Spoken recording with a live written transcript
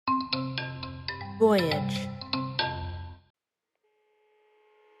Voyage.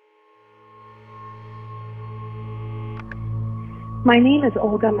 My name is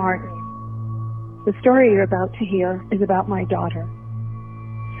Olga Martin. The story you're about to hear is about my daughter.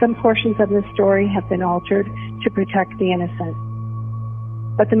 Some portions of this story have been altered to protect the innocent.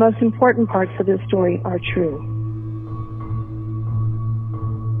 But the most important parts of this story are true.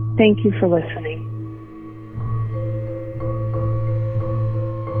 Thank you for listening.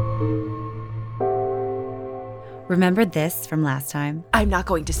 Remember this from last time? I'm not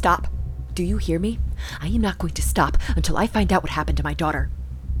going to stop. Do you hear me? I am not going to stop until I find out what happened to my daughter.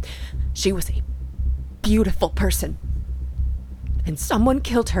 She was a beautiful person. And someone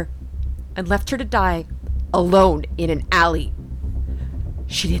killed her and left her to die alone in an alley.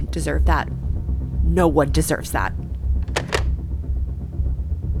 She didn't deserve that. No one deserves that.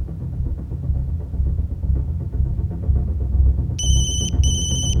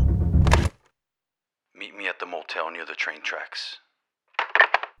 Meet me at the motel near the train tracks.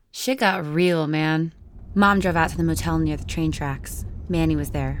 Shit got real, man. Mom drove out to the motel near the train tracks. Manny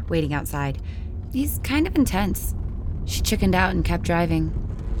was there, waiting outside. He's kind of intense. She chickened out and kept driving.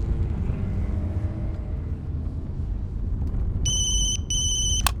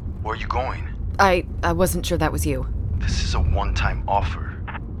 Where are you going? I wasn't sure that was you. This is a one-time offer.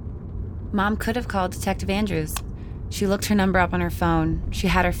 Mom could have called Detective Andrews. She looked her number up on her phone. She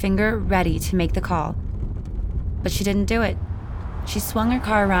had her finger ready to make the call. But she didn't do it. She swung her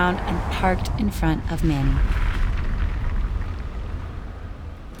car around and parked in front of Manny.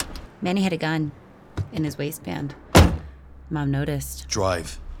 Manny had a gun in his waistband. Mom noticed.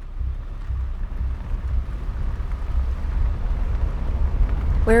 Drive.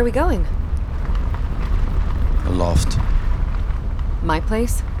 Where are we going? A loft. My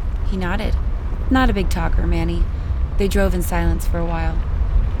place? He nodded. Not a big talker, Manny. They drove in silence for a while.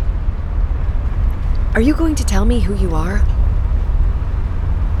 Are you going to tell me who you are?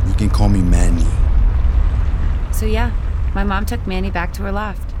 You can call me Manny. So yeah, my mom took Manny back to her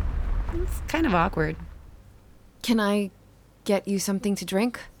loft. It's kind of awkward. Can I get you something to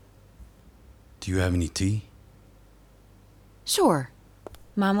drink? Do you have any tea? Sure.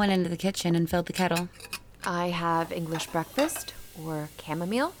 Mom went into the kitchen and filled the kettle. I have English breakfast or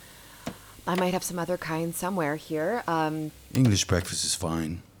chamomile. I might have some other kind somewhere here. English breakfast is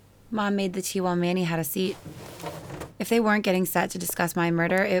fine. Mom made the tea while Manny had a seat. If they weren't getting set to discuss my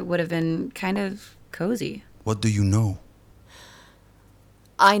murder, it would have been kind of cozy. What do you know?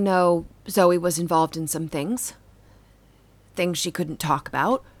 I know Zoe was involved in some things. Things she couldn't talk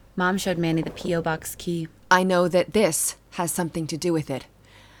about. Mom showed Manny the P.O. box key. I know that this has something to do with it.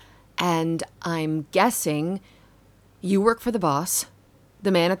 And I'm guessing you work for the boss,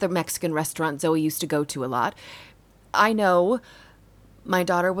 the man at the Mexican restaurant Zoe used to go to a lot. I know my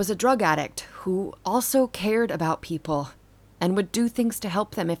daughter was a drug addict who also cared about people and would do things to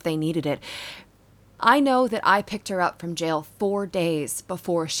help them if they needed it. I know that I picked her up from jail 4 days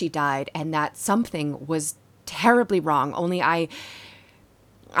before she died, and that something was terribly wrong, only I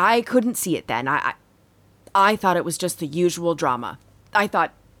couldn't see it then. I thought it was just the usual drama. I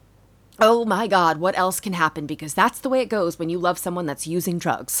thought, oh my God, what else can happen? Because that's the way it goes when you love someone that's using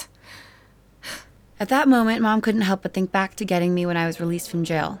drugs. At that moment, Mom couldn't help but think back to getting me when I was released from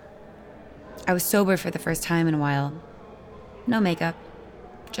jail. I was sober for the first time in a while. No makeup.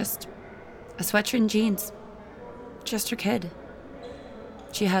 Just a sweatshirt and jeans. Just her kid.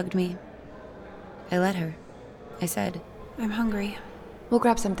 She hugged me. I let her. I said, I'm hungry. We'll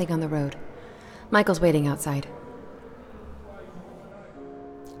grab something on the road. Michael's waiting outside.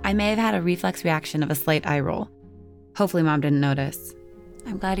 I may have had a reflex reaction of a slight eye roll. Hopefully Mom didn't notice.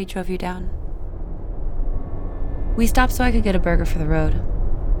 I'm glad he drove you down. We stopped so I could get a burger for the road.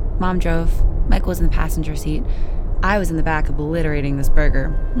 Mom drove. Michael was in the passenger seat. I was in the back obliterating this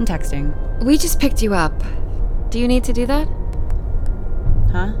burger and texting. We just picked you up. Do you need to do that?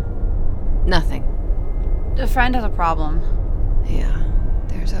 Huh? Nothing. A friend has a problem. Yeah,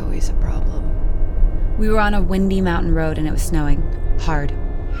 there's always a problem. We were on a windy mountain road and it was snowing. Hard.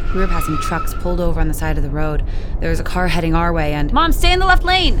 We were passing trucks pulled over on the side of the road. There was a car heading our way and... Mom, stay in the left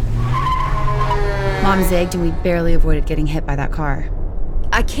lane! Mom zigged and we barely avoided getting hit by that car.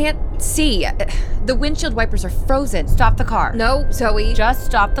 I can't see. The windshield wipers are frozen. Stop the car. No, Zoe. Just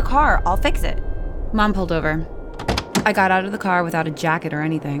stop the car. I'll fix it. Mom pulled over. I got out of the car without a jacket or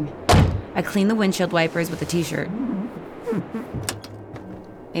anything. I cleaned the windshield wipers with a t-shirt.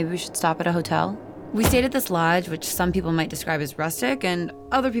 Maybe we should stop at a hotel? We stayed at this lodge, which some people might describe as rustic and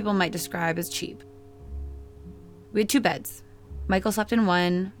other people might describe as cheap. We had 2 beds. Michael slept in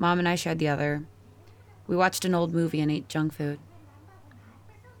one, Mom and I shared the other. We watched an old movie and ate junk food.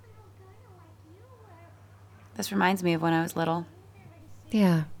 This reminds me of when I was little.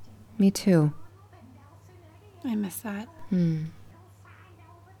 Yeah, me too. I miss that. Can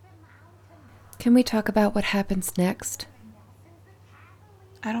we talk about what happens next?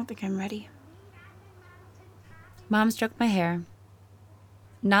 I don't think I'm ready. Mom stroked my hair.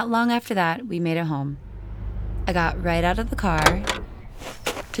 Not long after that, we made it home. I got right out of the car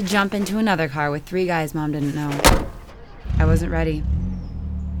to jump into another car with 3 guys Mom didn't know. I wasn't ready.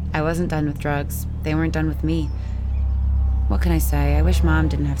 I wasn't done with drugs. They weren't done with me. What can I say? I wish Mom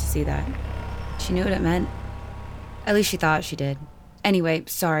didn't have to see that. She knew what it meant. At least she thought she did. Anyway,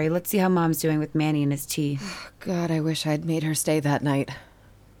 sorry, let's see how Mom's doing with Manny and his tea. God, I wish I'd made her stay that night.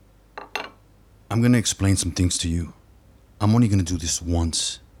 I'm gonna explain some things to you. I'm only gonna do this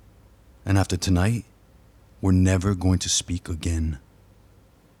once. And after tonight, we're never going to speak again.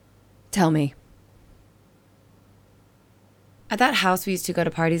 Tell me. At that house we used to go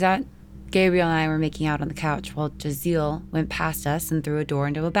to parties at, Gabriel and I were making out on the couch while Jazeel went past us and through a door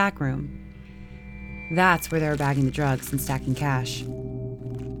into a back room. That's where they were bagging the drugs and stacking cash.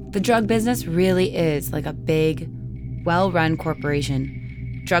 The drug business really is like a big, well-run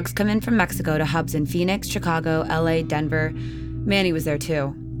corporation. Drugs come in from Mexico to hubs in Phoenix, Chicago, LA, Denver. Manny was there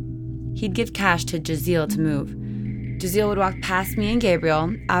too. He'd give cash to Jazeel to move. Jazeel would walk past me and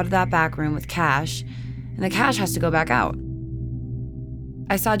Gabriel out of that back room with cash, and the cash has to go back out.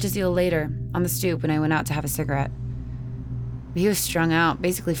 I saw Jazeel later on the stoop when I went out to have a cigarette. He was strung out,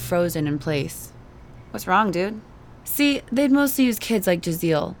 basically frozen in place. What's wrong, dude? See, they'd mostly use kids like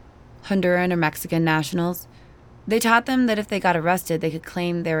Jazeel, Honduran or Mexican nationals. They taught them that if they got arrested, they could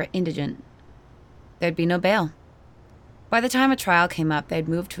claim they were indigent. There'd be no bail. By the time a trial came up, they'd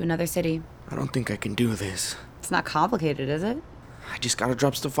moved to another city. I don't think I can do this. It's not complicated, is it? I just gotta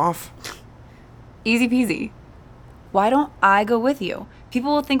drop stuff off. Easy peasy. Why don't I go with you?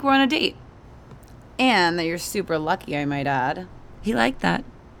 People will think we're on a date. And that you're super lucky, I might add. He liked that.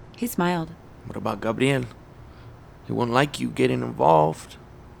 He smiled. What about Gabriel? He won't like you getting involved.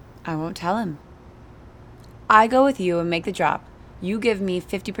 I won't tell him. I go with you and make the drop. You give me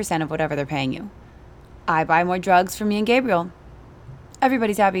 50% of whatever they're paying you. I buy more drugs for me and Gabriel.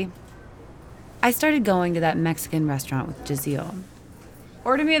 Everybody's happy. I started going to that Mexican restaurant with Jazeel.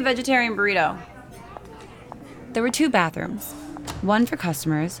 Order me a vegetarian burrito. There were 2 bathrooms. One for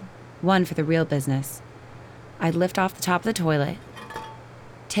customers, one for the real business. I'd lift off the top of the toilet,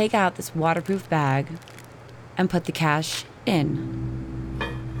 take out this waterproof bag, and put the cash in.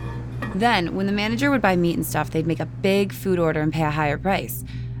 Then, when the manager would buy meat and stuff, they'd make a big food order and pay a higher price.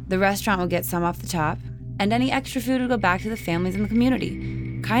 The restaurant would get some off the top, and any extra food would go back to the families in the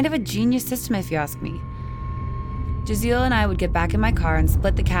community. Kind of a genius system, if you ask me. Jazeel and I would get back in my car and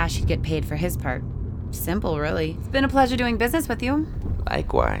split the cash he'd get paid for his part. Simple, really. It's been a pleasure doing business with you.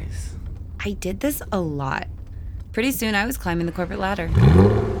 Likewise. I did this a lot. Pretty soon, I was climbing the corporate ladder.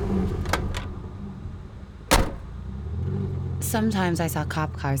 Sometimes I saw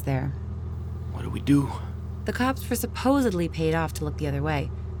cop cars there. What do we do? The cops were supposedly paid off to look the other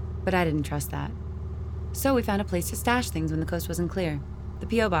way, but I didn't trust that. So we found a place to stash things when the coast wasn't clear. The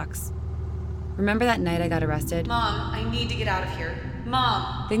P.O. box. Remember that night I got arrested? Mom, I need to get out of here.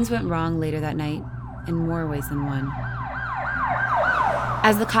 Mom! Things went wrong later that night, in more ways than one.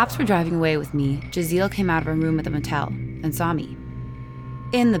 As the cops were driving away with me, Jazeel came out of a room at the motel and saw me.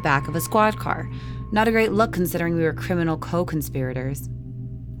 In the back of a squad car. Not a great look considering we were criminal co-conspirators.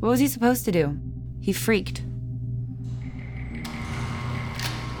 What was he supposed to do? He freaked.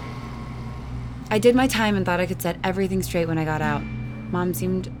 I did my time and thought I could set everything straight when I got out. Mom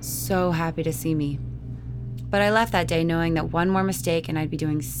seemed so happy to see me. But I left that day knowing that one more mistake and I'd be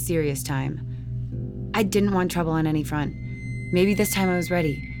doing serious time. I didn't want trouble on any front. Maybe this time I was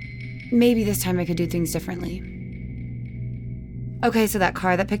ready. Maybe this time I could do things differently. Okay, so that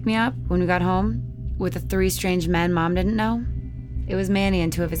car that picked me up when we got home, with the 3 strange men Mom didn't know, it was Manny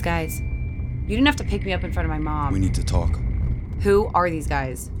and 2 of his guys. You didn't have to pick me up in front of my mom. We need to talk. Who are these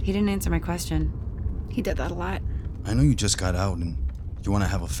guys? He didn't answer my question. He did that a lot. I know you just got out and you want to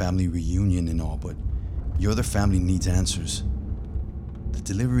have a family reunion and all, but your other family needs answers. The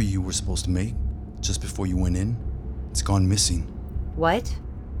delivery you were supposed to make just before you went in, it's gone missing. What?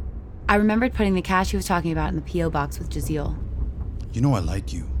 I remembered putting the cash he was talking about in the P.O. box with Jazeel. You know I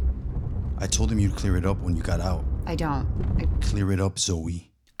like you. I told him you'd clear it up when you got out. I don't. Clear it up,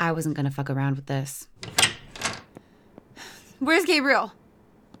 Zoe. I wasn't gonna fuck around with this. Where's Gabriel?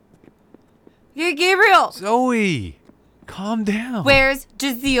 Gabriel! Zoe, calm down. Where's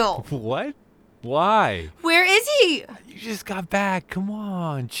Jazeel? What? Why? Where is he? You just got back. Come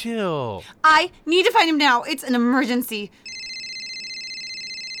on, chill. I need to find him now. It's an emergency.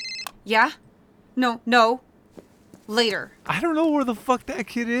 Yeah? No. Later. I don't know where the fuck that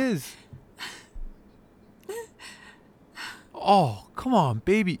kid is. Oh, come on,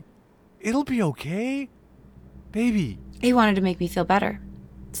 baby. It'll be okay. Baby. He wanted to make me feel better.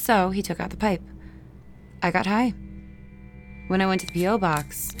 So he took out the pipe. I got high. When I went to the P.O.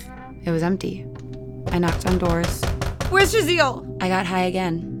 box, it was empty. I knocked on doors. Where's Jazeel? I got high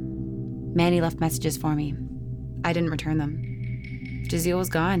again. Manny left messages for me. I didn't return them. Jazeel was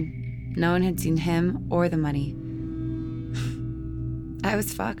gone. No one had seen him or the money. I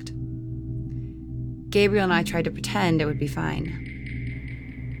was fucked. Gabriel and I tried to pretend it would be fine.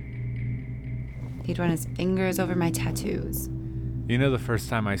 He'd run his fingers over my tattoos. You know, the first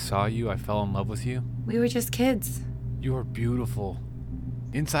time I saw you, I fell in love with you. We were just kids. You are beautiful.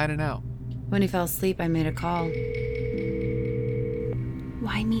 Inside and out. When he fell asleep, I made a call.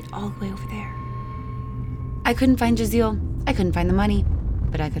 Why meet all the way over there? I couldn't find Jazeel. I couldn't find the money.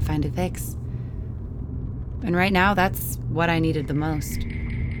 But I could find a fix. And right now, that's what I needed the most.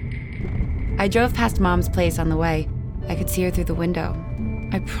 I drove past Mom's place on the way. I could see her through the window.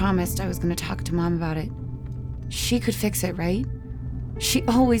 I promised I was going to talk to Mom about it. She could fix it, right? She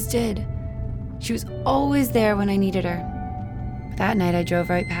always did. She was always there when I needed her. But that night, I drove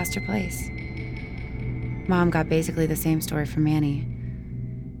right past her place. Mom got basically the same story from Manny.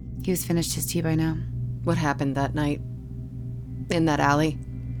 He was finished his tea by now. What happened that night? In that alley?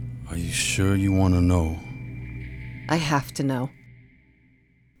 Are you sure you want to know? I have to know.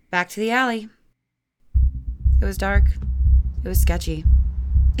 Back to the alley. It was dark. It was sketchy.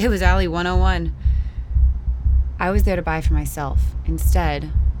 It was Alley 101. I was there to buy for myself.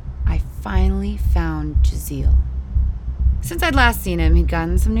 Instead, I finally found Jazeel. Since I'd last seen him, he'd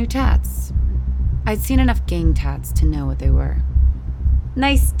gotten some new tats. I'd seen enough gang tats to know what they were.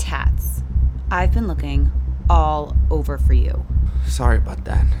 Nice tats. I've been looking all over for you. Sorry about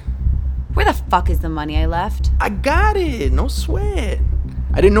that. Where the fuck is the money I left? I got it. No sweat.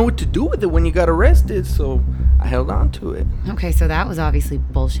 I didn't know what to do with it when you got arrested, so I held on to it. Okay, so that was obviously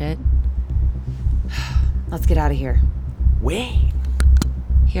bullshit. Let's get out of here. Wait.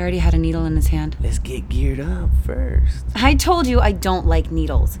 He already had a needle in his hand. Let's get geared up first. I told you I don't like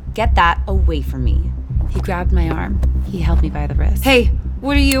needles. Get that away from me. He grabbed my arm. He held me by the wrist. Hey,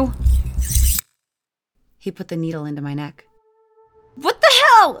 what are you? He put the needle into my neck. What the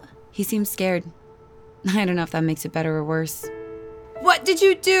hell? He seemed scared. I don't know if that makes it better or worse. What did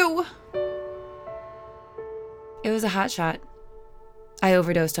you do? It was a hot shot. I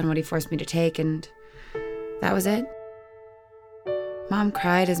overdosed on what he forced me to take, and that was it. Mom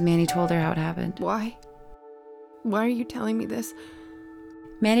cried as Manny told her how it happened. Why? Why are you telling me this?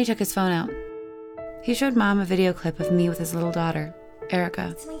 Manny took his phone out. He showed Mom a video clip of me with his little daughter, Erica.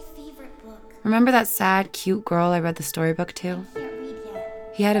 It's my favorite book. Remember that sad, cute girl I read the storybook to? I can't read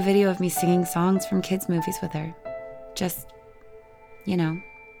yet. He had a video of me singing songs from kids' movies with her. Just, you know,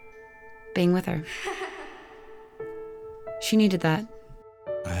 being with her. She needed that.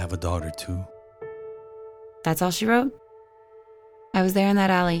 I have a daughter too. That's all she wrote. I was there in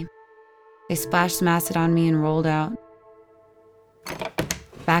that alley. They splashed some acid on me and rolled out.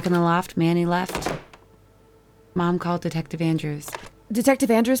 Back in the loft, Manny left. Mom called Detective Andrews. Detective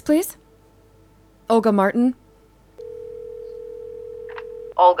Andrews, please? Olga Martin.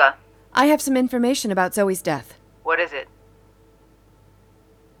 Olga, I have some information about Zoe's death. what is it?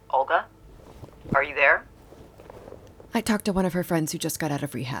 Olga? Are you there? I talked to one of her friends who just got out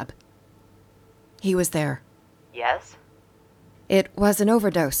of rehab. He was there. Yes? It was an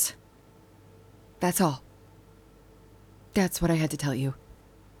overdose. That's all. That's what I had to tell you.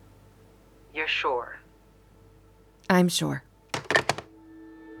 You're sure? I'm sure.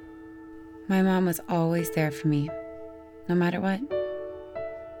 My mom was always there for me, no matter what.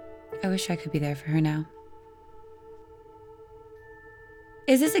 I wish I could be there for her now.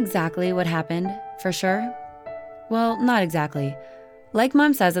 Is this exactly what happened, for sure? Well, not exactly. Like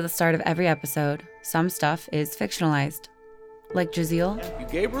Mom says at the start of every episode, some stuff is fictionalized. Like Jazeel? You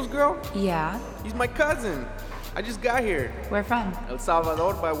Gabriel's girl? Yeah. He's my cousin. I just got here. Where from? El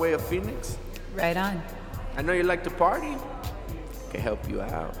Salvador by way of Phoenix. Right on. I know you like to party. Can help you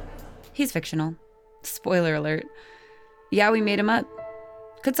out. He's fictional. Spoiler alert. Yeah, we made him up.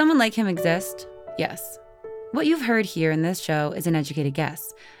 Could someone like him exist? Yes. What you've heard here in this show is an educated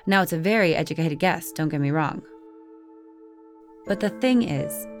guess. Now, it's a very educated guess, don't get me wrong. But the thing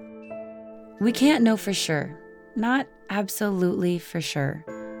is, we can't know for sure, not absolutely for sure,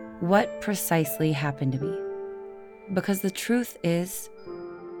 what precisely happened to me. Because the truth is,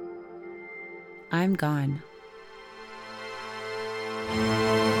 I'm gone.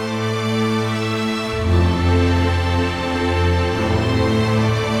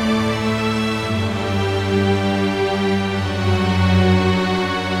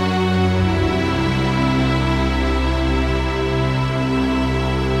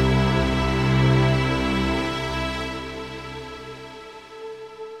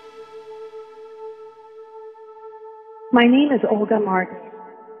 My name is Olga Martin.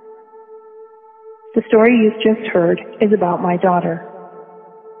 The story you've just heard is about my daughter.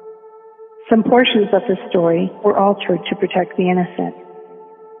 Some portions of the story were altered to protect the innocent.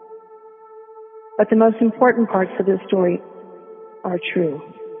 But the most important parts of the story are true.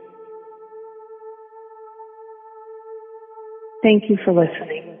 Thank you for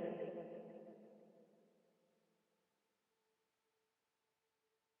listening.